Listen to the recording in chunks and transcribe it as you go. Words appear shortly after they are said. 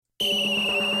Oh,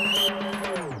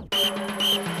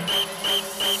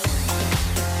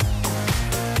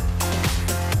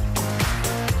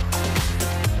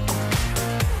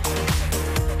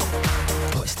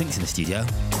 it stinks in the studio.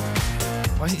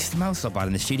 Why does it smell so bad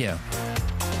in the studio?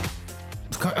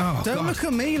 Don't God. look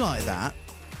at me like that.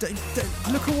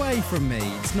 Look away from me.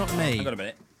 It's not me. Hang on a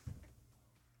minute.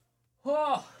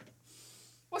 Oh,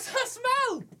 what's that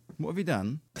smell? What have you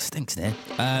done? It stinks in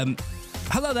here.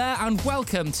 Hello there, and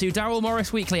welcome to Daryl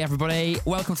Morris Weekly, everybody.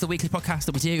 Welcome to the weekly podcast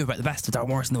that we do about the best of Daryl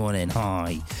Morris in the morning.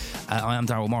 Hi. I am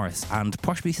Daryl Morris, and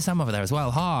Posh Producer Sam over there as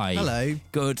well. Hi. Hello.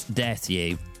 Good day to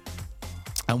you.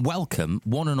 And welcome,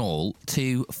 one and all,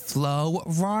 to Flow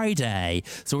Friday.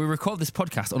 So we record this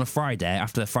podcast on a Friday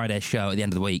after the Friday show at the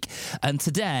end of the week. And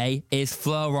today is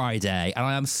Flow Friday, and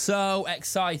I am so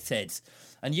excited.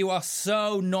 And you are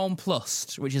so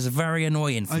nonplussed, which is very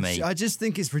annoying for me. I just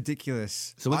think it's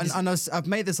ridiculous. So I've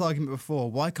made this argument before.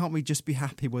 Why can't we just be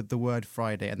happy with the word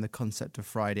Friday and the concept of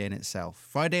Friday in itself?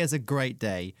 Friday is a great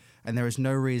day, and there is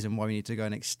no reason why we need to go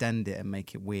and extend it and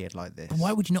make it weird like this. But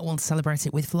why would you not want to celebrate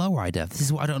it with Flow Rider? This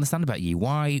is what I don't understand about you.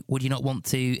 Why would you not want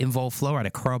to involve Flow Rider,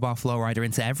 crowbar Flow Rider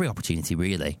into every opportunity,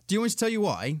 really? Do you want me to tell you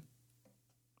why?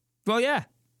 Well, yeah.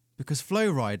 Because Flow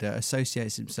Rider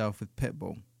associates himself with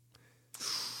Pitbull.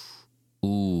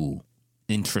 Ooh,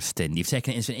 interesting. You've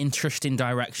taken it into an interesting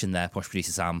direction there, Posh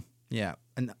Producer Sam. Yeah,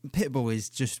 and Pitbull is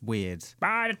just weird.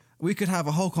 Bye. We could have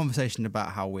a whole conversation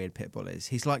about how weird Pitbull is.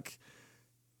 He's like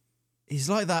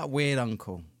that weird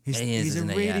uncle. He's a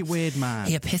really weird man.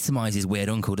 He epitomises weird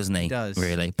uncle, doesn't he? He does.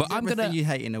 Really. But I'm Everything gonna. you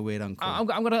hate in a weird uncle. I'm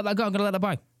gonna let that go. I'm gonna let that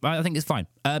by. I think it's fine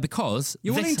because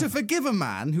You're willing to forgive a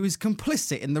man who is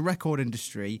complicit in the record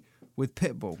industry with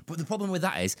Pitbull. But the problem with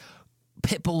that is,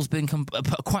 Pitbull's been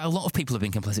quite a lot of people have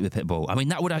been complicit with Pitbull. I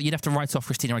mean, you'd have to write off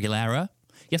Christina Aguilera.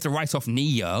 You have to write off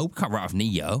Neo. Can't write off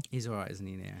Neo. He's all right, isn't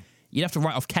he, Neo? You'd have to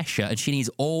write off Kesha, and she needs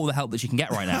all the help that she can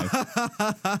get right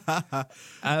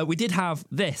now. We did have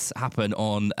this happen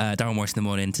on Daryl Morris in the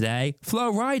Morning today.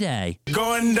 Flow Friday.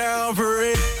 Going down for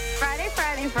it. Friday,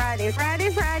 Friday, Friday,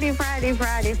 Friday, Friday, Friday,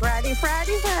 Friday, Friday,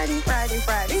 Friday, Friday, Friday,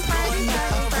 Friday,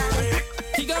 Friday.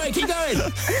 Keep going, keep going.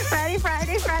 Friday,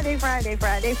 Friday, Friday, Friday,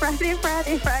 Friday, Friday,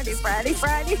 Friday, Friday, Friday,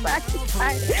 Friday, Friday,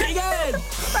 Friday. Keep going.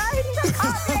 Friday, I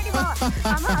can't do anymore.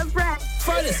 I'm out of breath.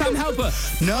 Friday, Sam, help her.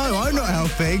 No, I'm not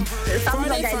helping.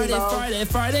 Friday, Friday, Friday,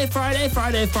 Friday, Friday,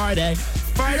 Friday, Friday.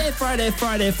 Friday, Friday,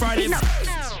 Friday, Friday.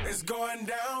 It's going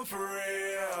down for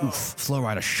real. Oof, Flow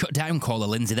Rider shut down caller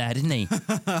Lindsay there, didn't he?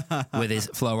 With his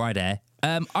Flow Rider.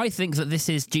 I think that this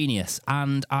is genius,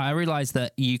 and I realise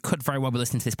that you could very well be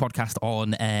listening to this podcast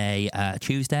on a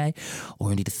Tuesday,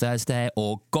 or indeed a Thursday,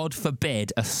 or God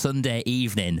forbid, a Sunday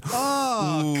evening.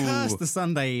 Oh, curse the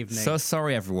Sunday evening. So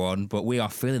sorry, everyone, but we are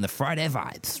feeling the Friday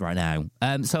vibes right now.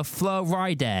 So Flow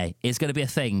Friday is going to be a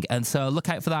thing, and so look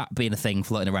out for that being a thing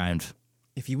floating around.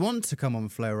 If you want to come on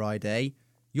Flow Friday,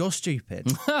 you're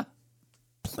stupid.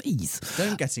 Please.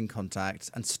 Don't get in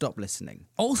contact and stop listening.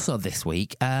 Also this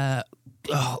week, the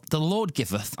Lord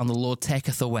giveth and the Lord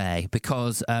taketh away,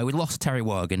 because we lost Terry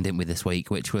Wogan, didn't we, this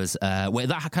week, which was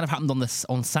that kind of happened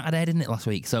on Saturday, didn't it, last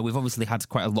week? So we've obviously had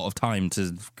quite a lot of time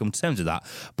to come to terms with that.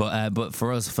 But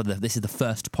for us, this is the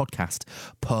first podcast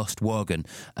post Wogan,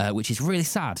 which is really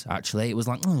sad. Actually, it was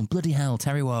like, oh bloody hell,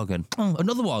 Terry Wogan, oh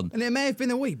another one. And it may have been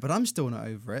a week, but I'm still not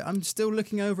over it. I'm still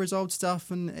looking over his old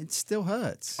stuff, and it still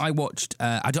hurts. I watched.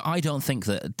 I don't think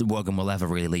that Wogan will ever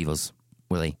really leave us,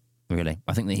 will he? Really,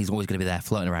 I think that he's always going to be there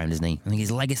floating around, isn't he? I think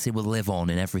his legacy will live on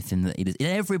in everything that he does. In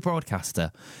every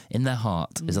broadcaster, in their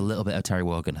heart, is a little bit of Terry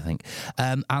Wogan, I think.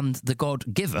 And the God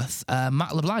giveth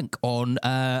Matt LeBlanc on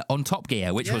Top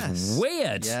Gear, which was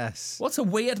weird. Yes. What a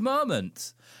weird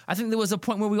moment. I think there was a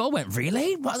point where we all went,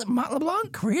 really? Matt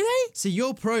LeBlanc, really? See,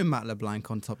 you're pro Matt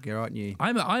LeBlanc on Top Gear, aren't you?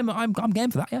 I'm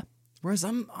game for that, yeah. Whereas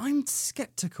I'm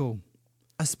sceptical.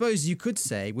 I suppose you could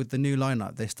say with the new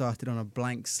lineup they started on a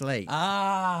blank slate.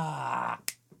 Ah,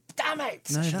 damn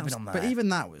it! No, Should that have was, been on there. but even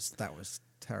that was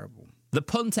terrible. The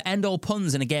pun to end all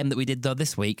puns in a game that we did though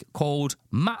this week called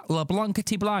Matt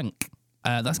LeBlancety Blanc.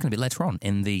 That's going to be later on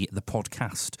in the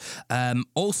podcast.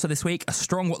 Also this week, a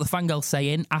strong What the Fangirls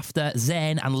Saying after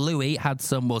Zayn and Louis had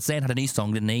Zayn had a new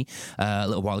song, didn't he, a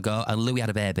little while ago, and Louis had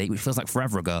a baby, which feels like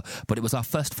forever ago, but it was our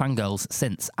first Fangirls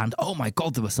since, and oh my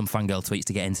God, there were some Fangirl tweets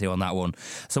to get into on that one.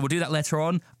 So we'll do that later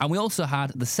on, and we also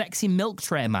had the sexy milk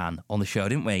tray man on the show,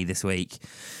 didn't we, this week?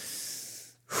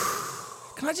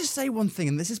 Can I just say one thing,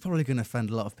 and this is probably going to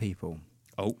offend a lot of people.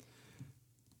 Oh.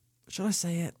 Should I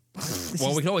say it?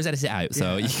 We can always edit it out,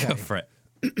 so Yeah, you go okay. for it.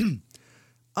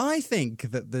 I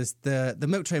think that the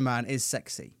milk tray man is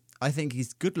sexy. I think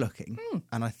he's good looking,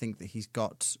 and I think that he's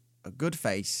got a good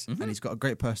face and he's got a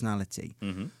great personality.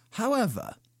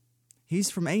 However, he's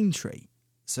from Aintree,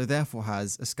 so therefore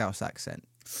has a Scouse accent.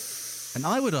 And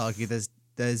I would argue there's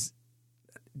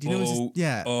do you know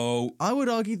yeah. I would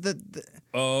argue that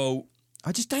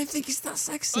I just don't think it's that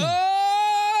sexy.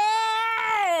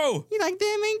 You like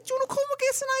that, mate? Do you want to come and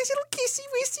get a nice little kissy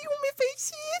wissy on my face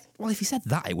here? Well, if you said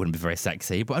that, it wouldn't be very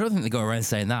sexy, but I don't think they go around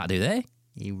saying that, do they?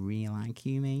 You really like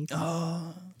you, mate?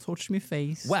 Oh, touch me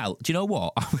face. Well, do you know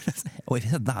what? If you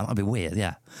said that, that'd be weird,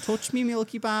 yeah. Touch me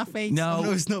Milky Bar face. No. Oh,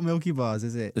 no, it's not Milky Bars,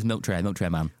 is it? There's Milk Tray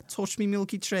Man. Touch me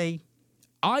Milky Tray.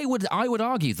 I would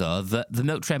argue, though, that the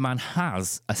Milk Tray Man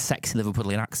has a sexy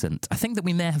Liverpudlian accent. I think that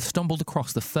we may have stumbled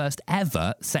across the first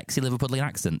ever sexy Liverpudlian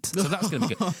accent. So that's going to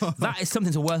be good. That is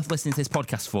something worth listening to this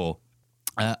podcast for.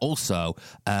 Also,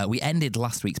 we ended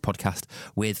last week's podcast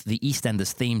with the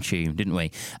EastEnders theme tune, didn't we?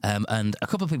 And a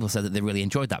couple of people said that they really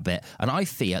enjoyed that bit, and I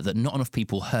fear that not enough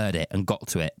people heard it and got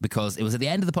to it because it was at the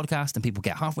end of the podcast and people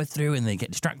get halfway through and they get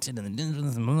distracted and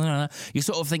then you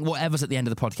sort of think whatever's at the end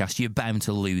of the podcast, you're bound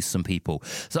to lose some people.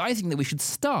 So I think that we should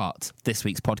start this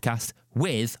week's podcast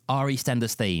with our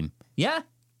EastEnders theme. Yeah?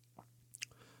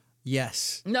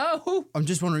 Yes. No? I'm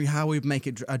just wondering how we'd make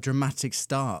it a dramatic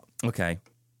start. Okay.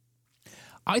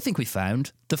 I think we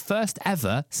found the first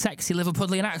ever sexy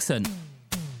Liverpudlian accent.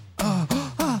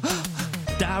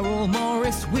 Daryl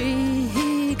Morris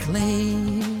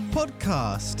Weekly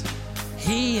Podcast.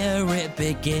 Here it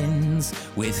begins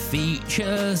with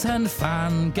features and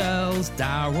fangirls.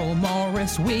 Daryl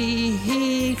Morris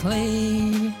Weekly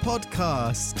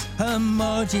Podcast.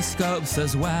 Emoji scopes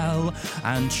as well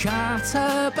and chat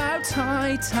about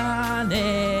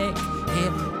Titanic.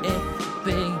 Here it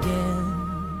begins.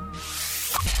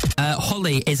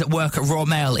 Holly is at work at Royal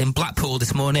Mail in Blackpool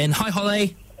this morning. Hi,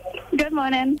 Holly. Good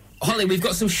morning. Holly, we've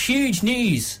got some huge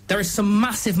news. There is some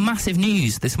massive, massive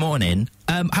news this morning.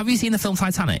 Have you seen the film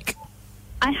Titanic?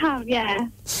 I have, yeah.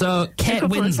 So, Kate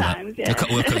Winslet. Times, yeah.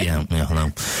 Yeah, I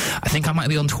know. I think I might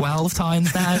be on 12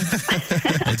 times now.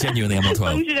 Genuinely, I'm on 12. As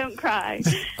long as you don't cry.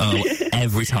 Oh,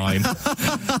 every time.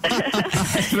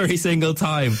 Every single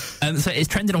time. So it's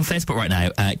trending on Facebook right now,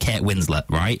 Kate Winslet,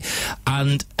 right?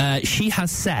 And she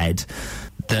has said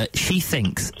that she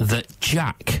thinks that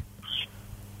Jack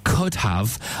could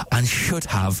have and should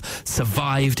have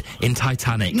survived in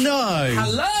Titanic. No!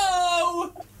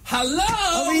 Hello!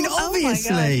 I mean,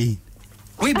 obviously.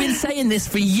 We've been saying this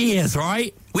for years,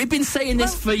 right? We've been saying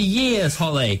this for years,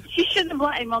 Holly. She shouldn't have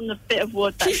let him on the bit of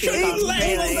wood that she was on,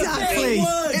 really. Exactly.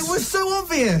 It was so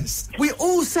obvious. We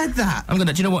all said that. Do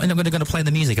you know what? I'm going to play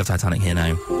the music of Titanic here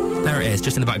now. There it is,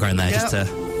 just in the background there,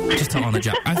 just to honour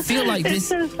Jack. I feel like It's this.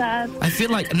 so sad. I feel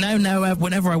like now,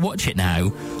 whenever I watch it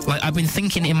now, like I've been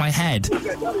thinking in my head,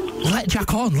 let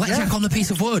Jack on, Jack on the piece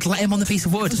of wood, let him on the piece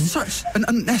of wood. Such an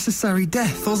unnecessary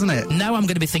death, wasn't it? Now I'm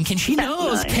going to be thinking, she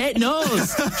knows, Kate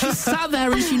knows. She's sat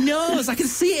there and she knows. I can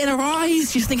see it in her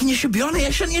eyes. She's thinking, you should be on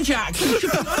here, shouldn't you, Jack? You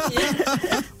should be on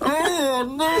here.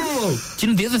 Oh, no. Do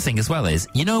you know the other thing as well is,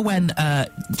 you know when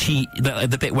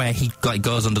the bit where he like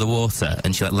goes under the water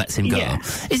and she like lets him go? Yeah.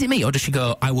 Is it me or does she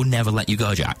go, I will never let you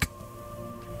go, Jack?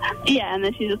 Yeah, and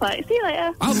then she's just like, see you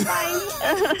later.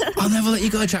 Bye. I'll never let you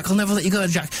go, Jack. I'll never let you go,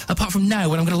 Jack. Apart from now,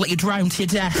 when I'm going to let you drown to your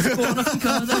death. Go on, off you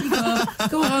go. There you go.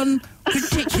 Go on.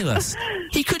 Ridiculous.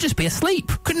 He could just be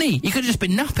asleep, couldn't he? He could have just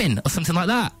been napping or something like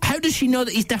that. How does she know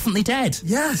that he's definitely dead?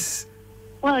 Yes.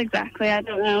 Well, exactly, I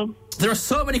don't know. There are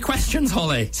so many questions,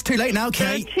 Holly. It's too late now, There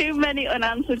are Kate. too many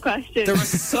unanswered questions. There are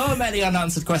so many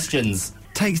unanswered questions.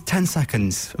 Take 10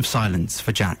 seconds of silence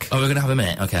for Jack. Oh, we're going to have a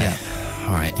minute? Okay. Yeah.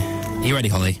 All right. Are you ready,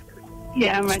 Holly?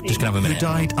 Yeah, I'm ready. Just going to have a Who minute.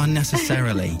 died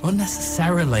unnecessarily.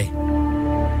 Unnecessarily.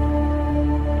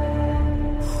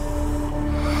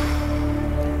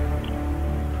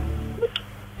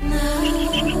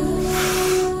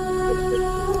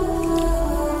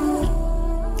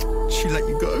 She let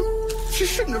you go. She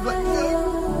shouldn't have let you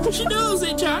go. She knows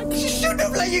it, Jack. She shouldn't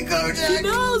have let you go, Jack. She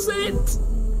knows it.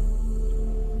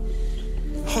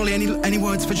 Holly, any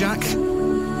words for Jack?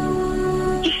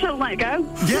 Just don't let go.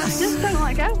 Yes. Just don't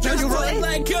let go. Jack, you're right.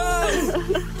 Let go.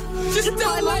 Just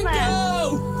don't let let him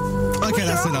go. Okay,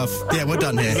 that's enough. Yeah, we're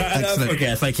done here. Excellent.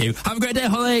 Okay, thank you. Have a great day,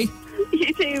 Holly.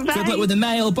 You too. Bye. Good luck with the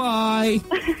mail. Bye.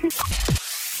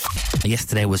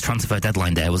 Yesterday was transfer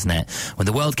deadline day, wasn't it? When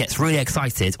the world gets really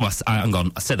excited. Well, hang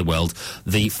on, I said the world.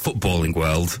 The footballing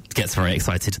world gets very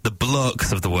excited. The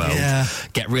blokes of the world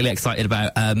get really excited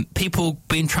about people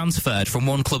being transferred from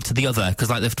one club to the other, because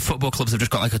like the football clubs have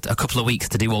just got like a couple of weeks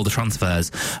to do all the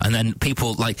transfers, and then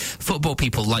football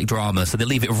people like drama, so they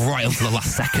leave it right up to the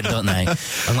last second, don't they?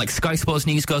 And like Sky Sports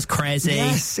News goes crazy.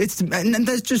 Yes, and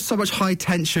there's just so much high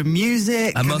tension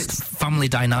music. And most family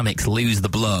dynamics lose the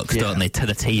blokes, don't they, to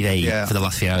the TV for the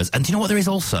last few hours. And do you know what there is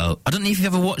also? I don't know if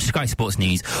you've ever watched Sky Sports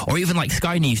News, or even like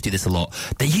Sky News do this a lot.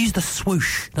 They use the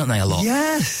swoosh, don't they, a lot?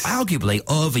 Yes. Arguably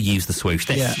overuse the swoosh.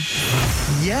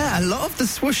 Yeah, a lot of the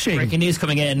swooshing. Breaking news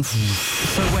coming in.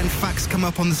 So when facts come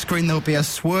up on the screen, there'll be a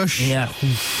swoosh. Yeah.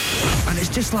 And it's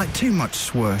just like too much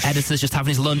swoosh. Editor's just having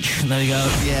his lunch. There you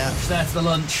go. Yeah. There for the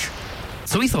lunch.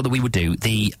 So we thought that we would do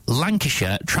the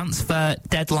Lancashire Transfer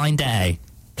Deadline Day.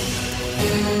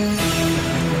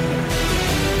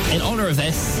 In honour of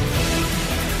this,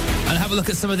 and have a look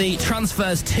at some of the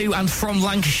transfers to and from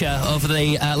Lancashire over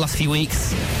the last few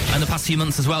weeks and the past few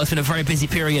months as well. It's been a very busy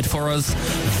period for us.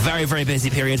 Very, very busy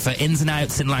period for ins and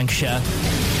outs in Lancashire.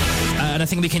 And I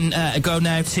think we can go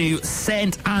now to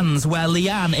St Anne's, where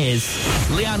Leanne is.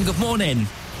 Leanne, good morning.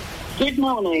 Good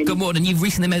morning. Good morning. You've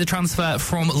recently made a transfer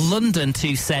from London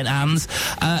to St Anne's.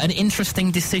 An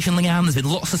interesting decision, Leanne. There's been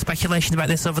lots of speculation about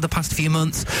this over the past few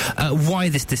months. Why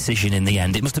this decision in the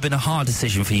end? It must have been a hard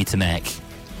decision for you to make.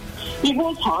 It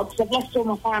was hard because I've left all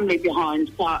my family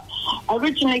behind, but I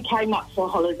originally came up for a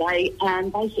holiday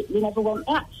and basically never went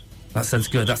back. That sounds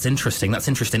good. That's interesting.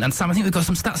 And Sam, I think we've got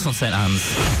some stats on St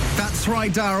Anne's. That's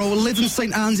right, Darryl. Lytham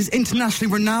St Anne's is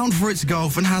internationally renowned for its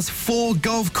golf and has 4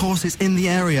 golf courses in the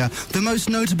area, the most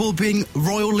notable being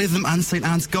Royal Lytham and St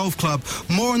Anne's Golf Club.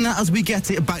 More on that as we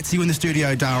get it back to you in the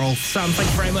studio, Darryl. Sam, thank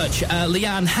you very much.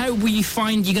 Leanne, how will you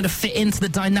find you're going to fit into the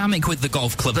dynamic with the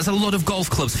golf club? There's a lot of golf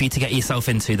clubs for you to get yourself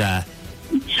into there.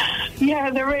 Yeah,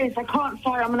 there is. I can't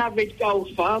say I'm an average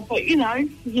golfer, but, you know,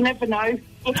 you never know.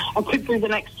 I could be the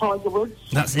next Tiger Woods.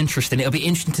 That's interesting. It'll be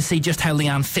interesting to see just how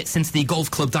Leanne fits into the golf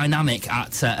club dynamic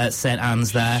at St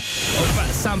Anne's there.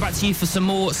 Sam, back to you for some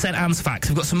more St Anne's facts.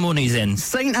 We've got some more news in.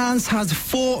 St Anne's has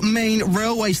 4 main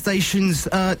railway stations.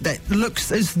 That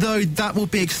looks as though that will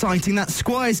be exciting. That's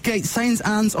Squires Gate, St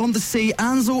Anne's on the Sea,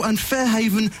 Ansell and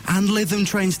Fairhaven and Lytham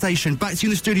train station. Back to you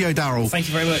in the studio, Darryl. Thank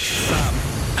you very much, Sam.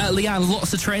 Leanne,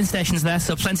 lots of train stations there,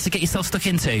 so plenty to get yourself stuck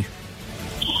into.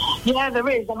 Yeah, there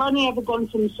is. I've only ever gone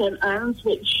from St Anne's,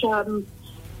 which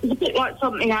is a bit like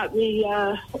something out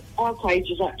the arcades,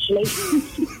 actually.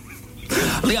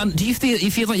 Leanne, do you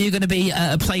feel like you're going to be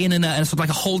playing in a sort of like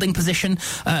a holding position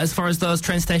as far as those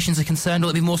train stations are concerned?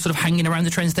 Will it be more sort of hanging around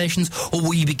the train stations, or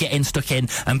will you be getting stuck in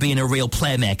and being a real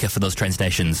playmaker for those train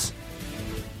stations?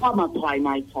 I'm a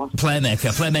playmaker.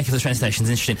 Playmaker for the train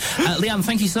stations. Interesting. Leanne,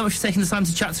 thank you so much for taking the time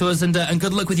to chat to us, and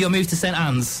good luck with your move to St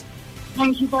Anne's.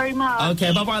 Thank you very much.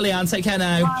 Okay, bye-bye, Leanne. Take care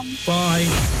now. Bye.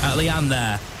 Leanne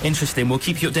there. Interesting. We'll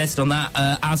keep you updated on that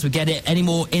as we get it. Any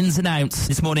more ins and outs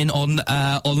this morning on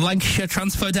Lancashire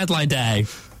Transfer Deadline Day?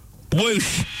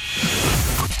 Whoosh!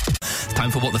 It's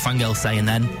time for What the Fangirls Saying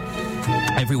then.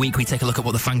 Every week we take a look at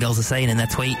what the fangirls are saying in their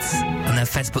tweets and their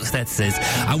Facebook statuses.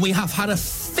 And we have had a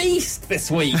feast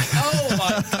this week. Oh,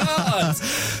 my God.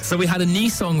 So we had a new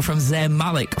song from Zayn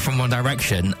Malik from One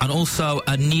Direction and also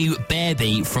a new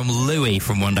Baby from Louis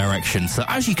from One Direction. So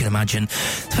as you can imagine,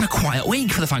 it's been a quiet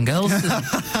week for the fangirls.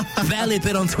 Barely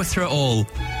been on Twitter at all.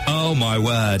 Oh, my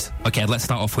word. Okay, let's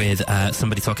start off with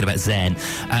somebody talking about Zayn.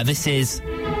 This is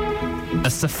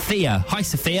Sophia. Hi,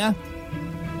 Sophia.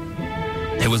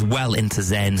 It was well into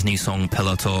Zayn's new song,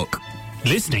 Pillow Talk.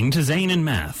 Listening to Zayn and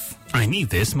Math. I need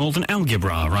this more than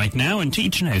algebra right now, and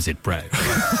Teach knows it, bro.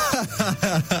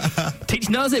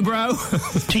 Teach knows it, bro.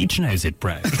 Teach knows it,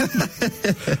 bro.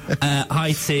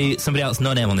 Hi to somebody else,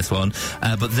 no name on this one,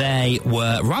 but they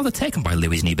were rather taken by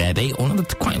Louis' new baby.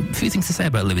 Quite a few things to say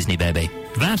about Louis' new baby.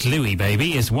 That Louis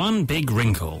baby is one big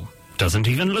wrinkle. Doesn't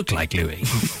even look like Louis.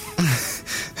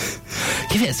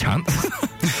 Give it a chance.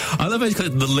 I love how you call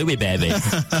it the Louis baby.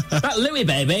 That Louis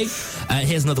baby.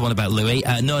 Here's another one about Louis.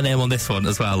 No name on this one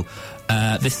as well.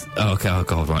 Oh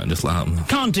God, right, I'm just like...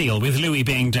 Can't deal with Louis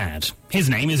being dad. His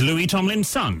name is Louis Tomlin's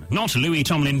son, not Louis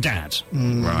Tomlin dad.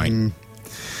 Right.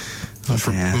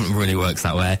 Really works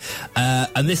that way.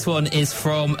 And this one is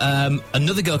from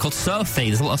another girl called Sophie.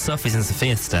 There's a lot of Sophies and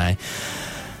Sophias today.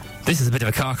 This is a bit of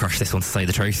a car crash, this one, to say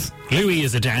the truth. Louis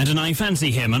is a dad and I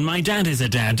fancy him, and my dad is a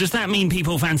dad. Does that mean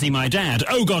people fancy my dad?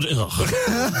 Oh, God, ugh.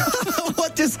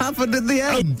 What just happened at the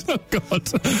end? Oh, God.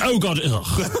 Oh, God,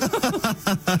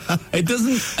 ugh.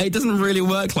 It doesn't really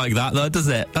work like that, though, does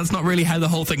it? That's not really how the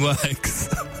whole thing works.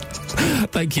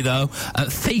 Thank you, though. A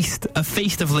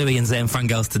feast of Louis and Zane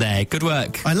Fangirls today. Good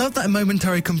work. I love that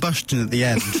momentary combustion at the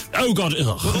end. Oh, God,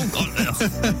 ugh. Oh,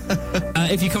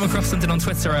 God. If you come across something on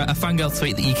Twitter, a fangirl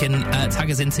tweet that you can tag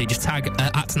us into, just tag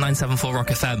at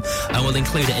 974RockFM, and we'll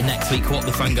include it in next week, What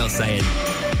the Fangirl's Saying.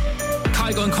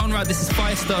 Kygo and Conrad, this is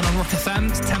Firestone on Rock FM.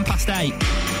 It's 8:10.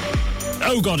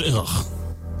 Oh, God, ugh.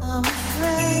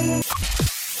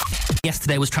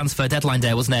 Yesterday was transfer deadline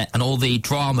day, wasn't it? And all the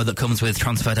drama that comes with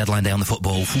transfer deadline day on the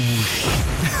football.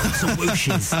 Some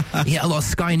whooshes. You get a lot of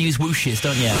Sky News whooshes,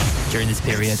 don't you, during this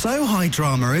period? So high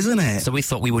drama, isn't it? So we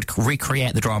thought we would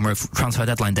recreate the drama of transfer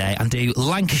deadline day and do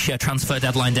Lancashire transfer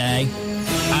deadline day.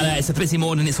 And it's a busy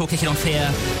morning. It's all kicking off here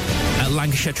at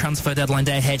Lancashire transfer deadline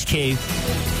day HQ.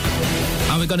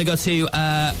 And we're going to go to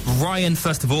Ryan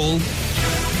first of all.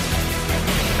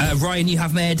 Ryan, you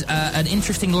have made an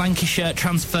interesting Lancashire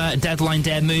transfer deadline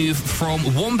day move from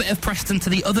one bit of Preston to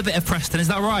the other bit of Preston. Is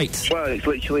that right? Well, it's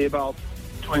literally about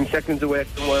 20 seconds away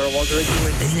from where I was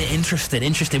originally. Isn't it interesting?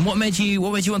 Interesting. What made you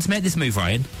want to make this move,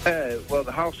 Ryan? Well,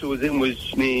 the house I was in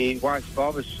was my wife's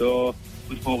father's, so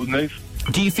we thought we'd move.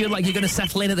 Do you feel like you're going to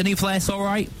settle in at the new place all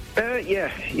right?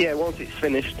 Yeah, once it's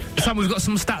finished. Sam, we've got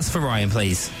some stats for Ryan,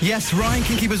 please. Yes, Ryan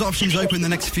can keep his options open the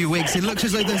next few weeks. It looks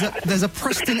as though there's a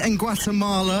Preston in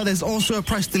Guatemala. There's also a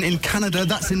Preston in Canada.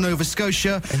 That's in Nova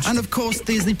Scotia. And, of course,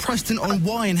 there's the Preston on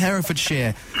Wye in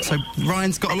Herefordshire. So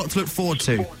Ryan's got a lot to look forward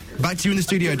to. Back to you in the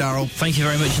studio, Daryl. Thank you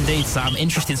very much indeed, Sam.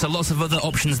 Interesting. So lots of other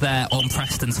options there on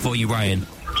Preston's for you, Ryan.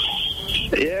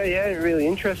 Yeah, really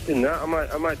interesting. That I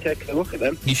might take a look at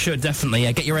them. You should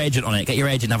definitely. Get your agent on it. Get your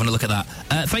agent having a look at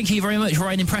that. Thank you very much,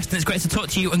 Ryan in Preston. It's great to talk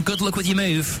to you, and good luck with your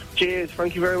move. Cheers.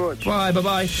 Thank you very much.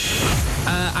 Bye.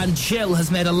 And Jill has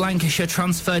made a Lancashire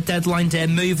transfer deadline day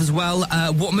move as well.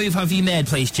 What move have you made,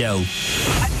 please, Jill?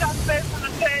 I transferred from a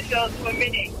Peugeot to a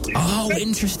Mini. Oh,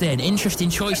 interesting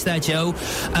choice there, Joe.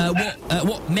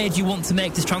 What made you want to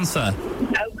make this transfer?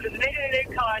 Because I needed a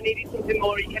new car, I needed something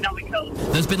more economical.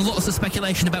 There's been lots of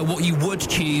speculation about what you would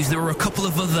choose. There were a couple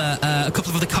of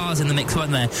other cars in the mix,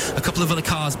 weren't there? A couple of other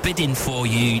cars bidding for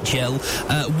you, Jill.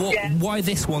 Why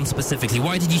this one specifically?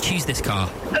 Why did you choose this car?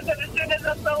 Because as soon as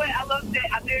I saw it, I loved it.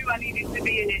 I knew I needed to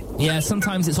be in it. Yeah,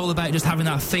 sometimes it's all about just having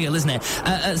that feel, isn't it?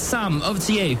 Sam, over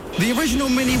to you. The original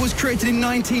Mini was created in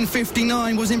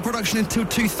 1959, was in production until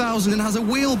 2000, and has a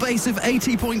wheelbase of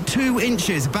 80.2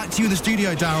 inches. Back to you in the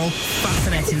studio, Daryl.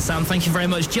 Fascinating, Sam. Thank you very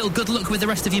much. Jill, good luck with the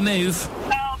rest of your move.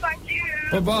 Oh, thank you.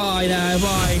 Bye-bye now,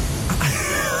 bye.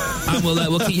 And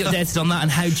we'll keep you updated on that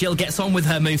and how Jill gets on with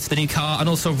her move to the new car, and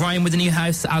also Ryan with the new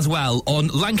house as well on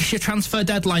Lancashire Transfer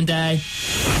Deadline Day.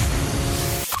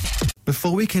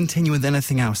 Before we continue with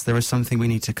anything else, there is something we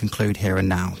need to conclude here and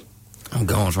now. Oh,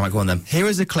 God, right, go on then. Here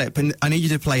is a clip, and I need you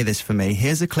to play this for me.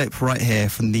 Here's a clip right here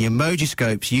from the emoji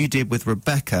scopes you did with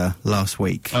Rebecca last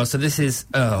week. Oh, so this is...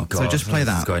 Oh, God. So just play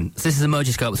that. So this is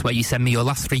Emoji Scopes, where you send me your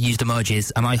last 3 used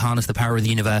emojis, and I harness the power of the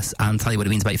universe and tell you what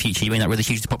it means about your future. You mean that really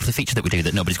hugely popular feature that we do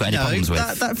that nobody's got any problems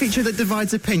with? That feature that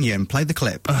divides opinion. Play the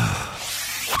clip.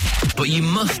 But you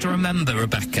must remember,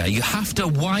 Rebecca, you have to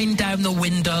wind down the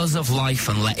windows of life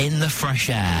and let in the fresh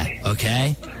air,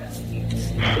 okay?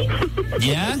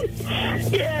 Yeah?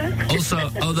 Yeah. Also,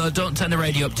 although don't turn the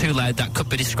radio up too loud, that could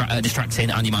be distracting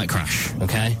and you might crash,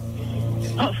 okay?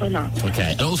 Hopefully not.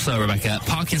 Okay. And also, Rebecca,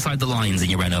 park inside the lines in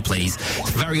your Renault, please. It's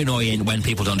very annoying when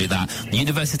people don't do that. The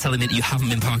universe is telling me that you haven't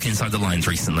been parking inside the lines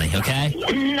recently, okay?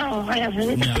 No, I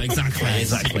haven't. No,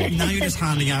 exactly. Now you're just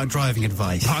handing out driving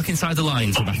advice. Park inside the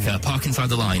lines, Rebecca. Park inside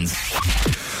the lines.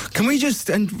 Can we just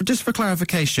for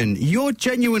clarification, you're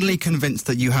genuinely convinced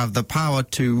that you have the power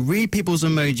to read people's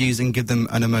emojis and give them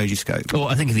an emoji scope? Well,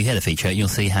 I think if you hear the feature, you'll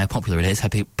see how popular it is, how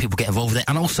people get involved with it,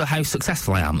 and also how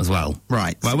successful I am as well.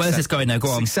 Right. Well, where's this going now? Go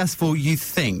on. Successful, you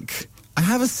think. I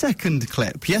have a second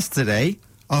clip. Yesterday,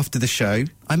 after the show,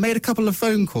 I made a couple of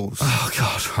phone calls. Oh,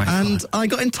 God. Right, and I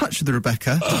got in touch with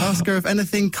Rebecca to ask her if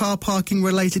anything car parking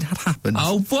related had happened.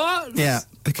 Oh, what? Yeah,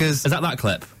 because... Is that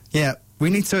clip? Yeah. We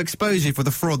need to expose you for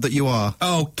the fraud that you are.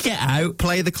 Oh, get out.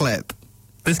 Play the clip.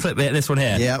 This clip here, this one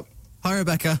here? Yep. Hi,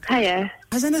 Rebecca. Hiya.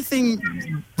 Has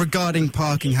anything regarding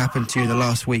parking happened to you in the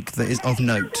last week that is of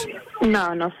note?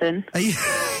 No, nothing. Are you...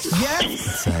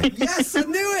 Yes! Yes, I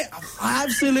knew it! I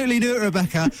absolutely knew it,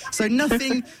 Rebecca. So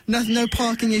nothing, no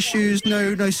parking issues,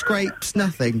 no scrapes,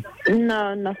 nothing?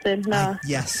 No, nothing, no.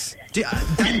 Yes.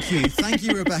 Thank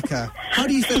you, Rebecca. How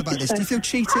do you feel about this? Do you feel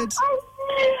cheated?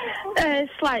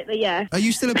 Slightly, yeah. Are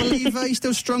you still a believer? Are you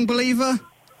still a strong believer?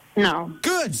 No.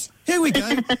 Good. Here we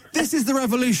go. This is the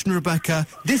revolution, Rebecca.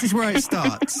 This is where it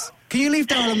starts. Can you leave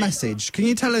Darryl a message? Can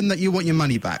you tell him that you want your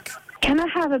money back? Can I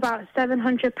have about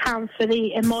 £700 for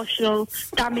the emotional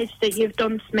damage that you've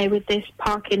done to me with this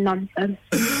parking nonsense?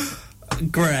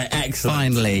 Great, excellent.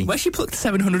 Finally. Where's she plucked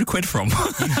 700 quid from?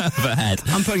 Her head.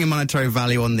 I'm putting a monetary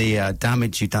value on the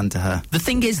damage you've done to her. The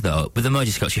thing is, though, with emoji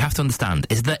Scots, you have to understand,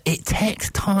 is that it takes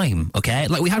time, okay?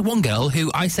 Like, we had one girl who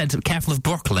I said, careful of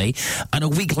broccoli, and a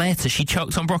week later she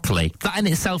choked on broccoli. That in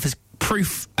itself is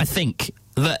proof, I think,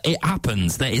 that it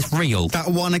happens, that it's real. That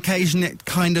one occasion it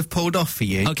kind of pulled off for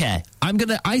you. Okay,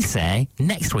 I say,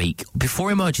 next week,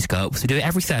 before Emoji Scopes, we do it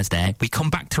every Thursday, we come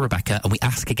back to Rebecca and we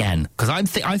ask again. Because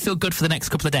I feel good for the next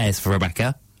couple of days for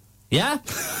Rebecca. Yeah?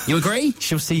 You agree?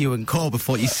 She'll see you in call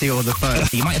before you see her on the phone.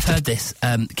 You might have heard this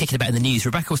kicking about in the news.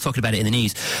 Rebecca was talking about it in the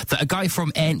news, that a guy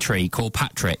from Aintree called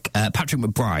Patrick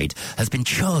McBride, has been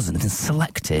chosen and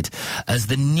selected as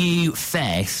the new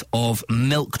face of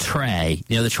Milk Tray,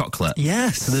 you know, the chocolate.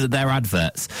 Yes. So their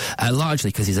adverts, largely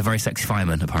because he's a very sexy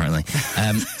fireman, apparently.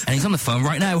 And he's on the phone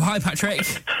right now. Hi, Patrick.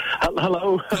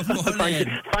 Hello. Good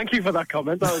morning. Thank you for that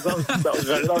comment.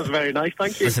 That was very nice.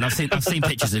 Thank you. Listen, I've seen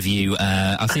pictures of you.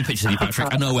 I've seen pictures of you,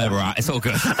 Patrick. I know where we're at. It's all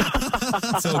good.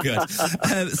 It's all good.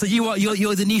 So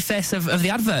you're the new face of the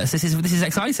adverts. This is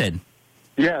exciting.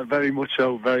 Yeah, very much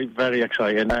so. Very, very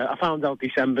exciting. I found out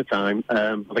December time.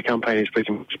 The campaign is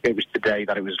pretty much, it was today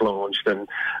that it was launched, and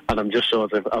I'm just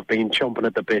I've been chomping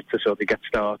at the bit to sort of get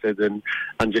started and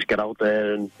just get out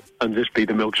there and just be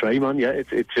the Milk Tray man. Yeah,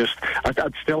 it's just,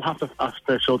 I'd still have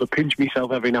to sort of pinch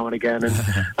myself every now and again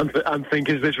and think,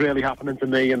 is this really happening to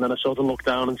me? And then I sort of look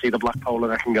down and see the black pole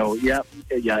and I can go, yeah,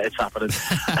 it's happening.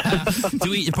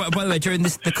 By the way, during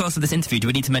the course of this interview, do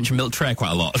we need to mention Milk Tray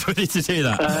quite a lot? Do we need to do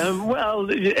that? Well,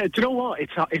 do you know what?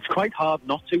 It's quite hard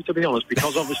not to be honest,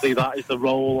 because obviously that is the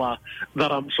role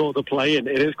that I'm sort of playing.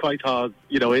 It is quite hard,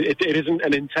 you know. It isn't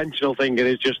an intentional thing. It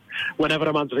is just whenever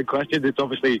I'm answering questions, it's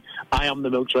obviously I am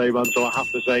the Milk Tray man, so I have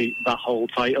to say that whole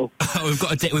title. We've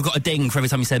got a ding for every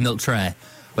time you say Milk Tray.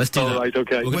 Let's do that. Right,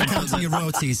 okay. We're counting your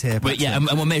royalties here. But yeah, and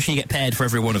we'll make sure you get paid for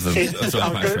every one of them.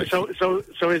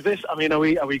 So is this? I mean, are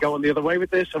we going the other way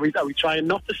with this? Are we trying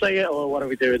not to say it, or what are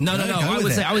we doing? No. I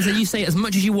would say you say it as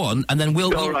much as you want, and then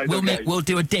we'll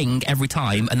do a ding every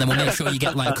time, and then we'll make sure you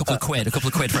get like a couple of quid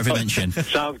for every mention.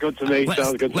 Sounds good to me.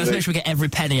 Let's make sure we get every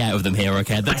penny out of them here.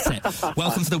 Okay, that's it.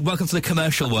 Welcome to the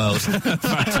commercial world.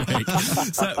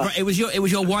 So right, it was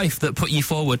your wife that put you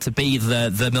forward to be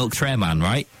the Milk Tray man,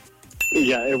 right?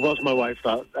 Yeah, it was my wife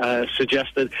that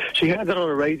suggested. She heard it on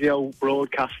a radio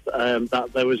broadcast that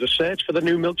there was a search for the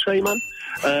new Milk Tray man,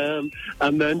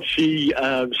 and then she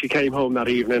came home that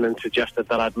evening and suggested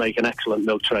that I'd make an excellent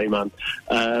Milk Tray man.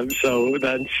 So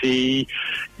then she's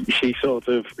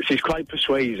quite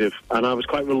persuasive, and I was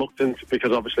quite reluctant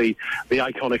because obviously the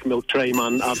iconic Milk Tray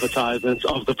man advertisements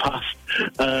of the past.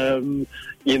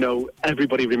 You know,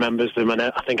 everybody remembers them, and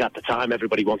I think at the time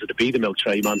everybody wanted to be the Milk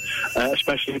Tray man,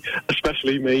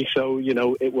 especially me. So you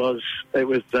know, it was.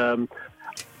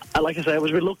 Like I say, I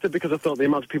was reluctant because I thought the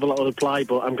amount of people that would apply,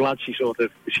 but I'm glad she sort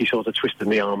of twisted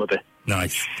my arm a bit.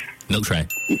 Nice. Milk Tray.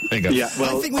 There you go. Yeah,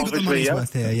 well, I think we've got the money's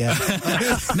worth here, yeah.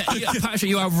 Patrick,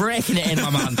 you are raking it in, my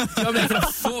man. You're making a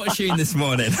fortune this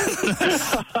morning.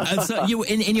 And so you,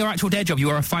 in your actual day job,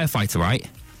 you are a firefighter, right?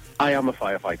 I am a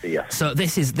firefighter, yes. So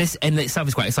this in itself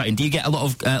is quite exciting. Do you get a lot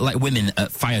of like women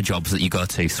at fire jobs that you go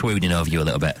to swooning over you a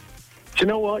little bit? Do you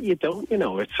know what? You don't. You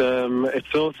know, it's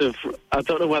sort of. I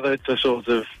don't know whether it's a sort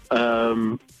of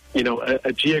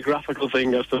a geographical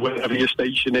thing as to wherever your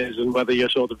station is and whether you're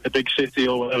sort of a big city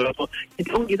or whatever. But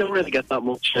you don't really get that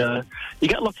much. You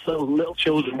get lots of little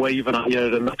children waving at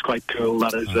you, and that's quite cool.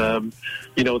 That is,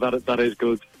 that is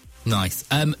good. Nice.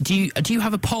 Do you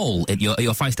have a pole at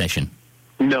your fire station?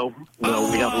 No, we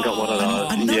haven't got one of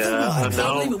those.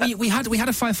 Yeah, we had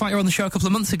a firefighter on the show a couple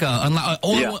of months ago, and like,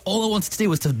 all I wanted to do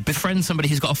was to befriend somebody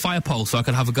who's got a fire pole so I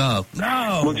could have a go.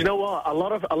 No. Well, do you know what? A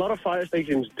lot of fire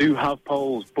stations do have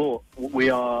poles, but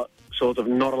we are sort of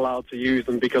not allowed to use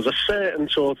them because a certain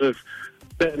sort of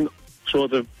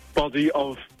body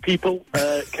of people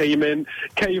came in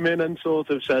and sort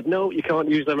of said, no, you can't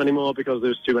use them anymore because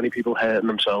there's too many people hurting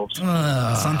themselves.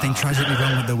 Something tragically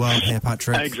wrong with the world here,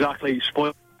 Patrick. Exactly.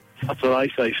 Spoil. That's what I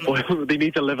say. Spoil. They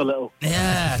need to live a little.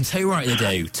 Yeah, too right they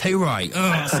do. Too right.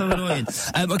 Oh, so annoying.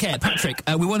 Okay, Patrick,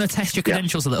 we want to test your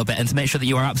credentials a little bit and to make sure that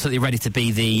you are absolutely ready to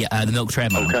be the Milk Tray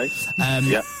man.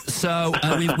 Okay. So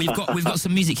we've got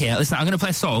some music here. Listen, I'm going to play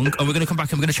a song, and we're going to come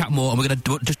back and we're going to chat more, and we're going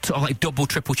to just sort of like double,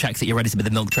 triple check that you're ready to be the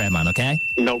Milk Tray man. Okay?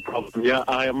 No problem. Yeah,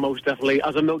 I am most definitely.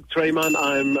 As a Milk Tray man,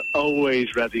 I'm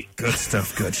always ready. Good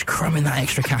stuff. Good. Just crumbing that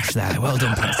extra cash there. Well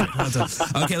done, Patrick. Well done.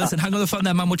 Okay, listen, hang on the phone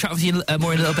there, man. We'll chat with you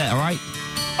more in a little bit. All right?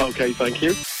 Okay, thank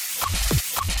you.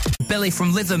 Billy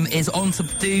from Lytham is on to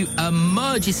do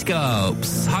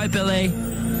Emergiscopes. Hi, Billy.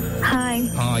 Hi,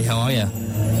 Hi, how are you?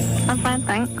 I'm fine,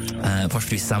 thanks.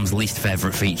 Possibly Sam's least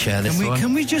favourite feature, this one.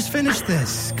 Can we just finish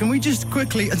this? Can we just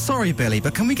quickly... sorry, Billy,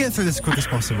 but can we get through this as quick as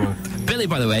possible? Billy,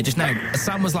 by the way, just now,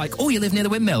 Sam was like, oh, you live near the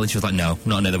windmill? And she was like, no,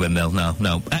 not near the windmill,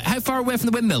 no. How far away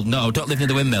from the windmill? No, don't live near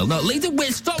the windmill. No, leave the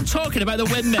windmill. Stop talking about the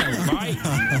windmill, right?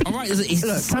 All right,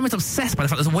 Sam is obsessed by the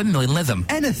fact there's a windmill in Lytham.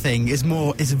 Anything is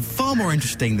far more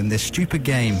interesting than this stupid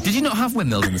game. Did you not have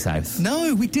windmills in the south?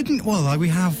 No, we didn't. Well, we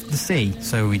have the sea,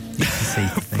 so we use the sea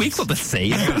for things. We've got the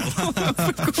sea.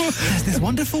 There's this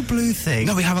wonderful blue thing.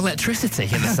 No, we have electricity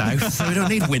in the south, so we don't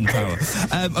need wind power.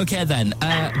 Okay, then.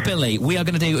 Billy, we are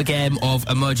going to do a game of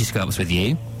Emergiscopes with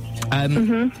you.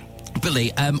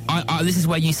 Billy, this is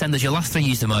where you send us your last 3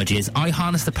 used emojis. I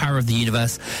harness the power of the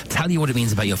universe, tell you what it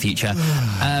means about your future.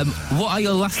 What are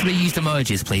your last 3 used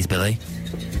emojis, please, Billy?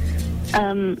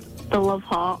 The love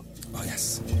heart, Oh,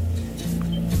 yes.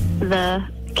 the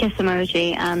kiss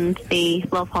emoji, and the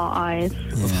love heart eyes.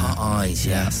 Love heart eyes,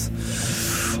 yes.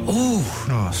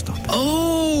 Oh, Stop it.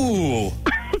 oh!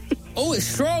 Oh, it's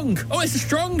strong. Oh, it's a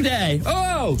strong day.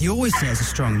 Oh! You always say it's a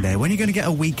strong day. When are you going to get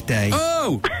a weak day?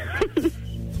 Oh!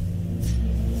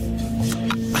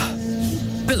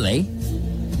 Billy,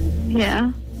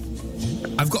 Yeah.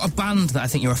 I've got a band that I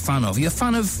think you're a fan of. Are you a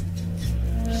fan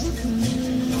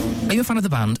of the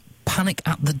band Panic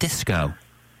at the Disco?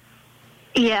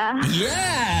 Yeah.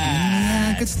 Yeah!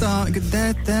 Yeah, good start.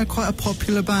 They're quite a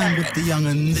popular band with the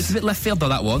young'uns. It's a bit left field, though,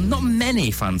 that one. Not many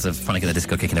fans of Panic at the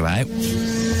Disco kicking about.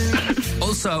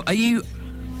 Also, you're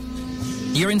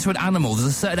into an animal. There's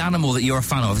a certain animal that you're a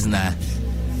fan of, isn't there?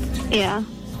 Yeah.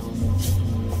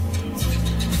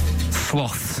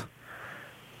 Sloths.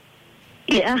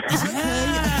 Yeah.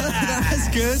 That's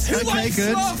good. Who likes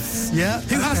good. sloths? Yeah.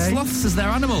 Who has sloths as their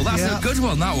animal? That's Yeah. a good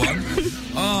one, that one.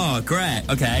 Oh, great.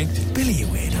 Okay. Billy, you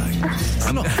weirdo.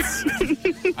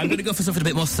 I'm going to go for something a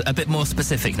bit more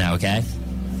specific now, okay?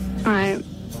 Right.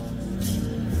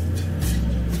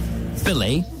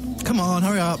 Billy. Come on,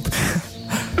 hurry up.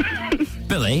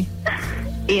 Billy,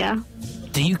 Yeah.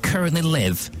 do you currently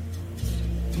live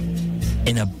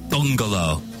in a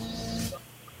bungalow?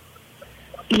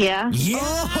 Yeah. Yeah!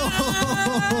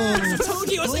 I told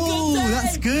you it was a good day!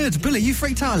 That's good. Billy, you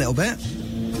freaked out a little bit.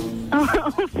 I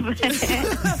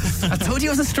told you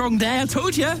it was a strong day. I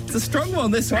told you. It's a strong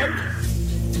one, this one.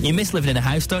 You miss living in a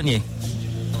house, don't you?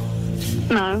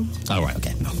 No. Oh, right,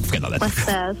 okay. No, forget that then. Less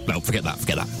stairs. No, forget that.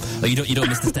 Oh, you don't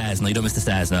miss the stairs? No, you don't miss the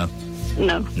stairs, no?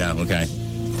 No. No, okay.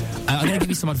 I'm going to give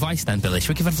you some advice then, Billy. Should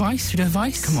we give advice? Should we do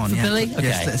advice? Come on, for yeah. Billy? Okay.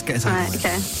 Yes, let's get it over Right, with.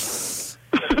 okay.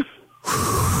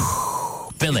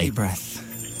 Billy. Deep breath.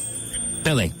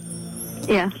 Billy.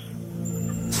 Yeah.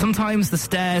 Sometimes the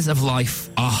stairs of life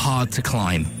are hard to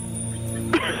climb.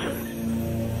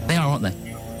 They are, aren't they?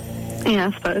 Yeah,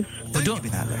 I suppose. But Give me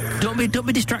that look. don't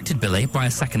be distracted, Billy, by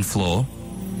a second floor.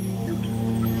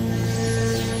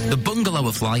 The bungalow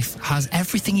of life has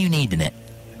everything you need in it,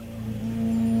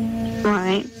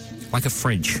 Right. like a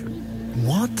fridge.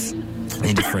 What? You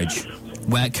need a fridge.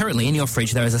 Where currently in your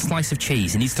fridge there is a slice of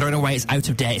cheese. It needs thrown away. It's out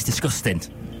of date. It's disgusting.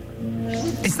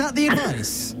 Is that the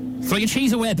advice? Throw your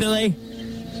cheese away, Billy.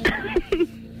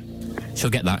 She'll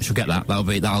get that. That'll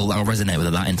resonate with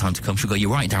her that in time to come. She'll go,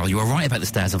 you're right, Daryl. You were right about the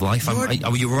stairs of life.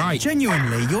 You were right.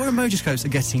 Genuinely, your Emojiscopes are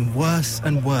getting worse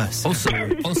and worse.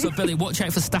 Also, Billy, watch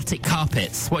out for static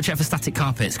carpets. Watch out for static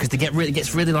carpets because it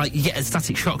gets really like you get a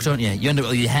static shock, don't you? You end up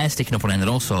with your hair sticking up on end and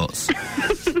all sorts.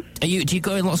 Do you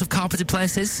go in lots of carpeted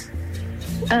places?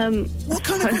 What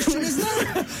kind of question is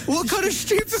that? What kind of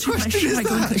stupid question is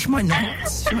that? She might not.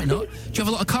 Do you have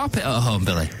a lot of carpet at home,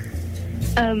 Billy?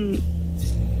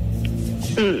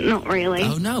 Not really.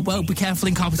 Oh no. Well, be careful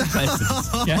in carpeted places.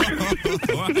 Yeah.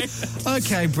 All right.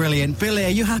 Okay, brilliant. Billy, are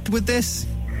you happy with this?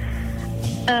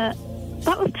 That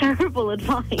was terrible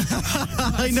advice.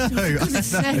 I know.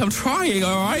 Say, I'm trying,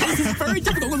 all right? This is very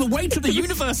difficult with the weight of the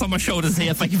universe on my shoulders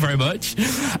here. Thank you very much.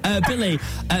 Billy,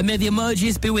 may the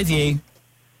emojis be with you.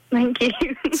 Thank you.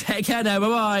 Take care now.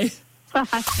 Bye-bye.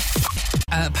 Bye.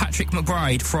 Patrick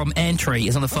McBride from Aintree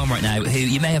is on the phone right now, who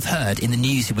you may have heard in the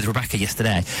news with Rebecca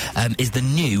yesterday, is the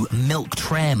new milk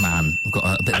tray man. We've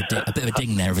got a bit of a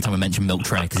ding there every time I mention milk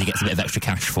tray because he gets a bit of extra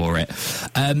cash for it.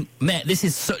 Mate, this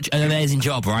is such an amazing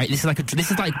job, right? This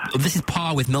is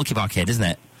par with Milky Bar Kid, isn't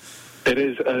it? It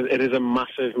is a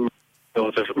massive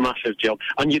sort of massive job.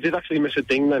 And you did actually miss a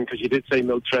ding then, because you did say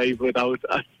milk tray without,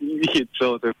 you'd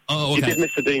sort of, Oh, okay. you did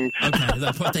miss a ding. Okay,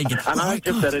 that's what I'm thinking. And I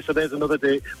just said it, so there's another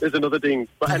ding.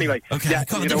 But anyway, Okay, yeah,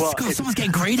 God, you know what? God, someone's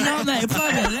getting greedy, aren't they?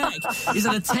 Blimey heck. He's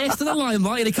had a taste of the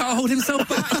limelight and he can't hold himself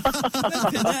back.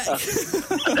 Flipping heck.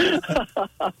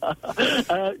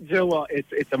 Do you know what?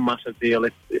 It's a massive deal.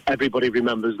 Everybody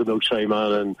remembers the Milk Tray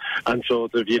Man and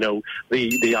sort of, you know, the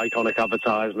iconic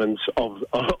advertisements of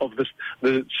the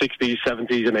 60s,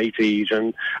 70s, and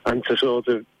 80s, and to sort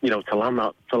of, you know, to land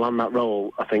that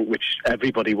role, I think, which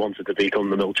everybody wanted to become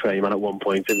the Milk Tray Man at one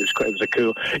point.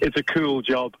 It's a cool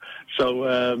job.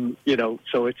 So you know,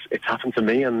 so it's happened to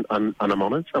me, and I'm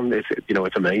honoured, and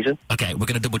it's amazing. Okay, we're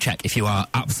going to double check if you are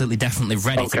absolutely definitely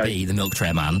ready to be the Milk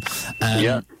Tray Man.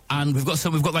 Yeah. And we've got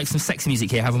some sexy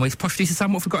music here, haven't we? Posh producer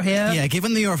Sam, what have we got here? Yeah,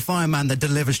 given that you're a fireman that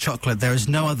delivers chocolate, there is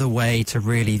no other way to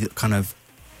really kind of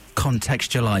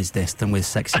contextualise this than with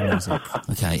sexy music.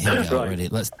 Okay, here we go. Right. Ready?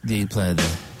 Let's play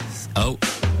this. Oh.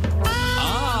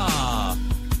 Ah!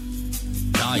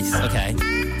 Nice, okay.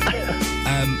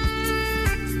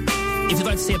 If you'd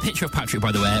like to see a picture of Patrick,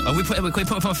 by the way, can we put it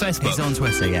up on Facebook? He's on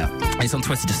Twitter, yeah. It's on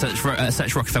Twitter. Just search Rock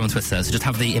FM on Twitter. So just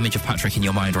have the image of Patrick in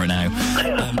your mind right now.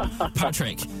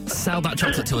 Patrick, sell that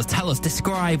chocolate to us. Tell us,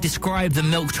 describe the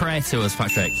milk tray to us,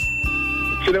 Patrick.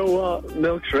 Do you know what?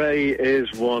 Milk Tray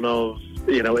is one of,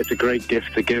 you know, it's a great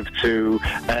gift to give to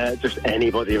just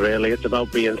anybody, really. It's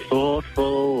about being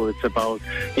thoughtful. It's about,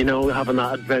 you know, having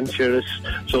that adventurous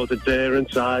sort of daring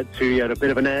side to you, a bit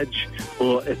of an edge.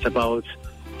 But it's about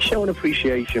showing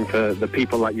appreciation for the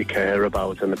people that you care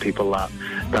about and the people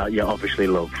that you obviously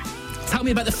love. Tell me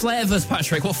about the flavours,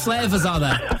 Patrick. What flavours are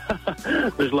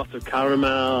there? There's lots of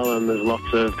caramel and there's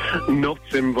lots of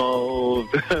nuts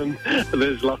involved and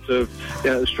there's lots of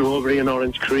strawberry and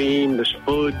orange cream, there's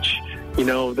fudge. You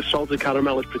know, the salted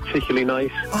caramel is particularly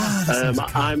nice. Oh,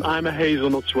 I'm a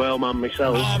hazelnut swirl man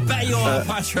myself. Oh, I bet you are,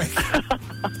 Patrick.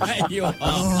 Bet you are.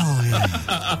 Oh,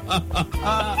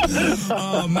 yeah.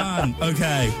 Oh, man.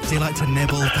 Okay. Do you like to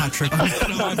nibble, Patrick? No,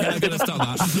 I'm going to stop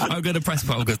that. I'm going to press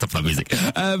play. I'm going to stop that music.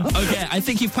 Okay, I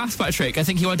think you've passed, Patrick. I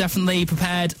think you are definitely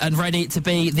prepared and ready to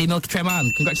be the Milk Tray Man.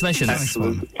 Congratulations.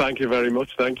 Excellent. Thank you very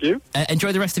much. Thank you.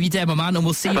 Enjoy the rest of your day, my man, and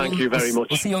we'll see you. Thank you very much.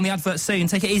 We'll see you on the advert soon.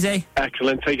 Take it easy.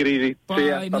 Excellent. Take it easy. Bye, See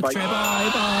ya. Milk Bye-bye. Tray.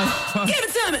 Bye. Give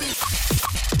it to me.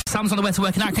 Sam's on the way to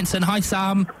work in Atkinson. Hi,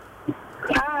 Sam.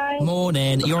 Hi.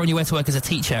 Morning. You're on your way to work as a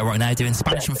teacher right now, doing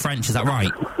Spanish and French. Is that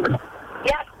right?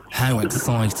 Yep. How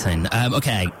exciting.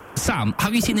 Okay, Sam,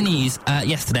 have you seen the news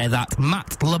yesterday that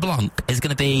Matt LeBlanc is going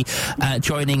to be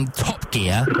joining Top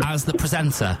Gear as the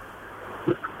presenter?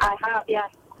 I have, yeah.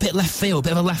 Bit of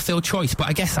a left field choice, but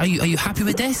I guess, are you happy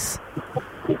with this?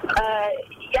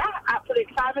 Yeah,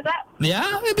 absolutely fine with it.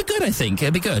 Yeah, it'd be good, I think.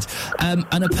 It'd be good. And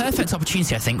a perfect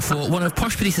opportunity, I think, for one of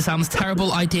Posh Producer Sam's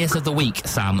terrible ideas of the week,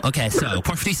 Sam. Okay, so,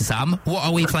 Posh Producer Sam, what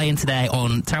are we playing today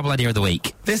on Terrible Idea of the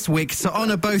Week? This week, to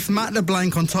honour both Matt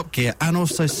LeBlanc on Top Gear and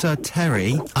also Sir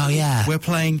Terry, Oh, yeah. we're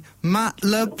playing Matt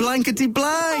LeBlankety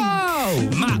Blank! Oh,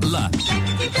 Matt Le.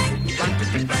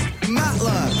 Matt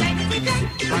Le!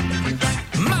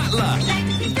 Matt Le.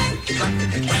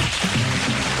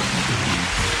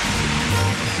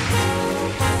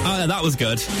 Oh, yeah, that was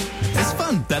good. It's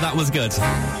fun. That was good.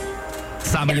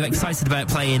 Sam, are you excited about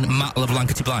playing Matt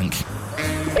LeBlankety Blank?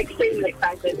 Extremely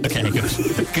excited. Okay, good.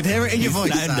 Could hear it in your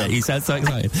voice, Sound Sam. it. You sound so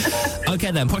excited.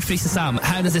 Okay, then, Posh Producer Sam,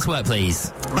 how does this work,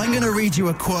 please? I'm going to read you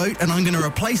a quote and I'm going to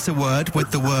replace a word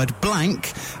with the word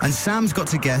blank, and Sam's got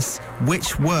to guess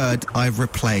which word I've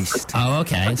replaced. Oh,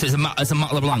 okay. So it's a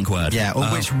Matt LeBlanc word? Yeah, or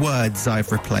Oh. which words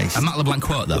I've replaced. A Matt LeBlanc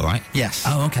quote, though, right? Yes.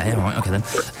 Oh, okay. All right. Okay, then.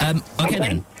 Okay,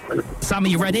 then. Sam, are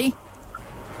you ready?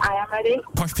 I am ready.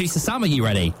 Posh Producer Sam, are you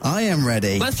ready? I am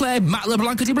ready. Let's play Matt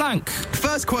LeBlankety Blank.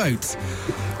 First quote.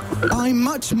 I'm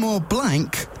much more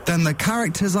blank than the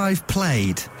characters I've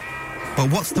played.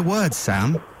 But what's the word,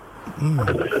 Sam?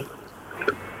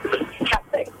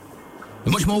 Interesting.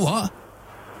 Much more what?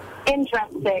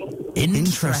 Interesting.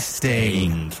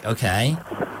 Interesting. Okay.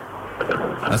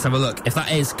 Let's have a look. If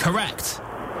that is correct.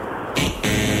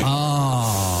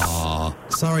 Oh.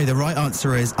 Sorry, the right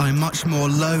answer is I'm much more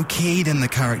low-key than the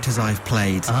characters I've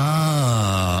played.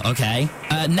 Oh, okay.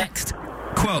 Next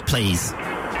quote, please.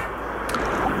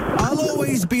 I'll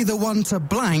always be the one to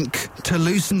blank to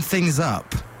loosen things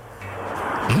up.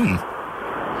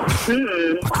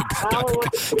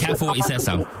 Careful what you say,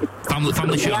 Sam.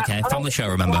 Family show, okay? Family show,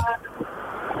 remember.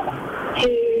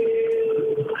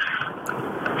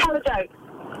 Tell a joke.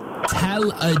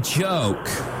 Tell a joke.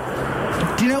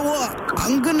 Do you know what?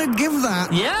 I'm going to give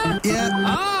that. Yeah? Yeah.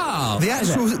 Oh,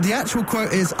 The actual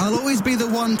quote is, "I'll always be the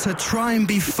one to try and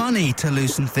be funny to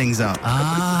loosen things up."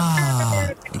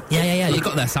 Yeah. You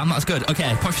got there, Sam. That's good.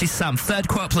 Okay, Posh Sam. Third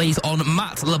quote, please, on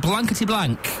Matt LeBlankety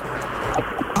Blank.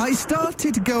 I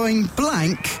started going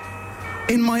blank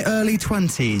in my early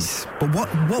 20s, but what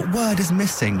word is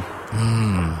missing?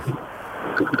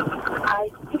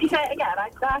 Could you say it again? I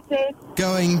started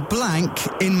Going blank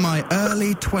in my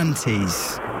early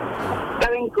 20s.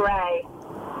 going grey.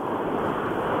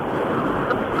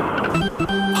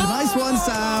 Nice one,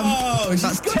 Sam.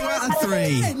 That's 2 out of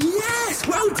 3. Yes,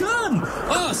 well done.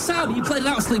 Oh, Sam, you played an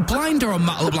absolute blinder on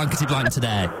Matt LeBlankety Blank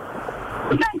today.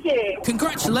 Thank you.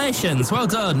 Congratulations, well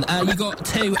done. You got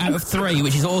 2 out of 3,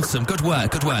 which is awesome. Good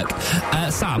work.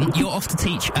 Sam, you're off to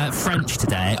teach French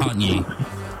today, aren't you?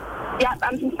 Yep,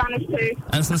 and some Spanish too.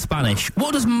 And some Spanish.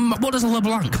 What does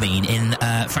LeBlanc mean in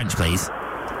French, please?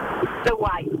 The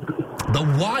white. The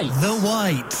white. The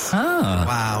white. Ah.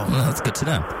 Wow. Well, that's good to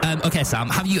know. Okay, Sam,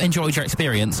 have you enjoyed your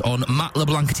experience on Matt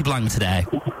LeBlankety Blank today?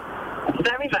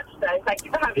 Very much so. Thank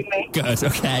you for having me. Good,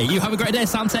 okay. You have a great day,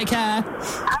 Sam. Take care.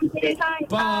 And you, thanks.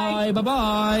 Bye.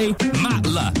 Bye-bye.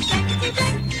 Matla.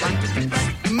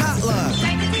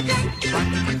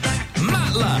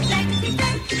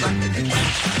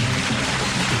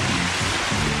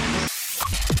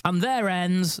 And there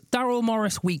ends Daryl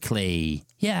Morris Weekly.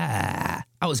 Yeah.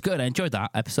 That was good. I enjoyed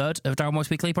that episode of Daryl Morris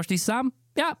Weekly. Posh Sam?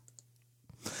 Yeah.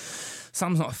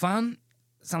 Sam's not a fan.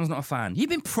 You've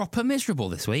been proper miserable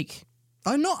this week.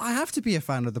 I'm not. I have to be a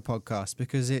fan of the podcast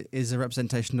because it is a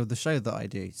representation of the show that I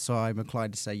do. So I'm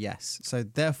inclined to say yes. So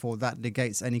therefore, that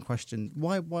negates any question.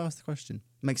 Why ask the question?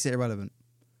 Makes it irrelevant.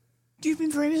 You've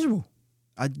been very miserable.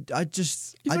 I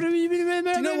just... do you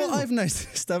know what I've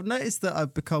noticed? I've noticed that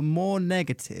I've become more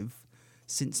negative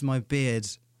since my beard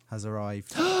has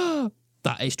arrived.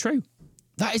 That is true.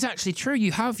 That is actually true.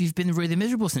 You've been really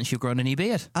miserable since you've grown a new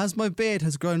beard. As my beard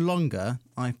has grown longer,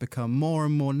 I've become more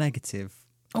and more negative.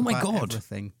 Oh my about God.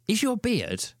 Everything. Is your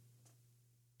beard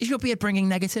bringing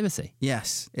negativity?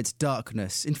 Yes, it's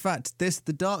darkness. In fact,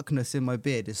 the darkness in my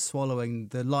beard is swallowing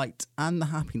the light and the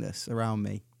happiness around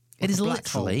me. It is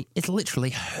literally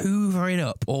hoovering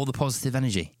up all the positive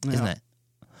energy, isn't it?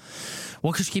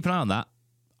 Well, just keep an eye on that.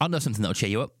 I know something that'll cheer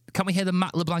you up. Can we hear the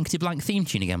Matt LeBlankety Blank theme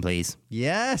tune again, please?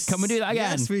 Yes. Can we do that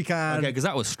again? Yes, we can. Okay, because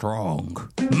that was strong.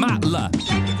 Matla.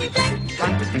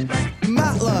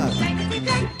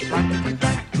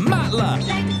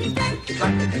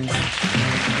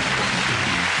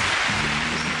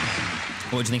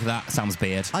 What do you think of that, Sam's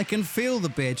beard? I can feel the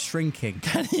beard shrinking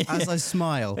as I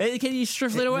smile. Can you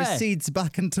shrivel it away? It recedes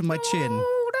back into my chin.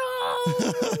 Oh,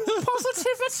 no.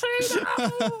 Positivity,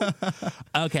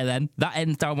 no. Okay, then. That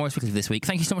ends Daryl Morris Weekly this week.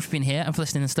 Thank you so much for being here and for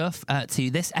listening and stuff to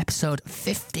this episode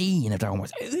 15 of Daryl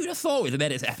Morris. Who'd have thought we'd have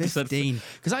made it to episode 15?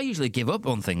 Because I usually give up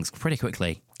on things pretty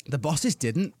quickly. The bosses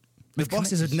didn't. The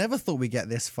bosses had never thought we'd get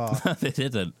this far. They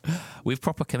didn't. We've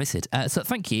proper committed. So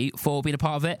thank you for being a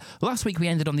part of it. Last week we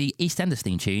ended on the EastEnders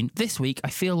theme tune. This week I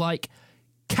feel like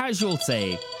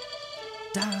Casualty.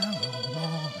 Daryl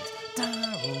Morris,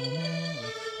 Daryl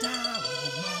Morris, Daryl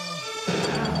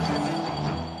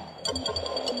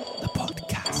Morris. The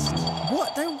podcast.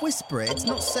 What? Don't whisper it. It's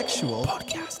not sexual.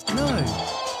 Podcast. No.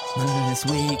 This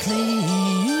weekly.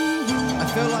 I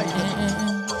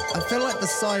feel like the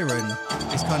siren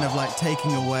is kind of like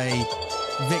taking away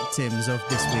victims of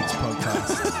this week's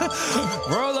podcast.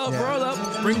 Roll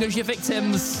up, bring us your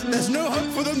victims. There's no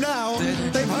hope for them now.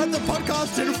 They've heard the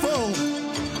podcast in full.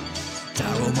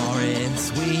 Daryl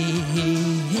Morris Weekly,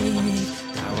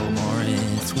 Daryl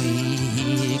Morris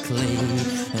Weekly,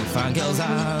 and fangirls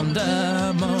and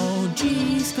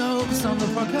emoji scopes on the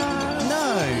podcast.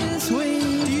 No. This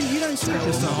week, You don't script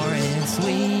this Daryl Morris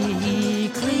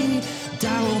Weekly.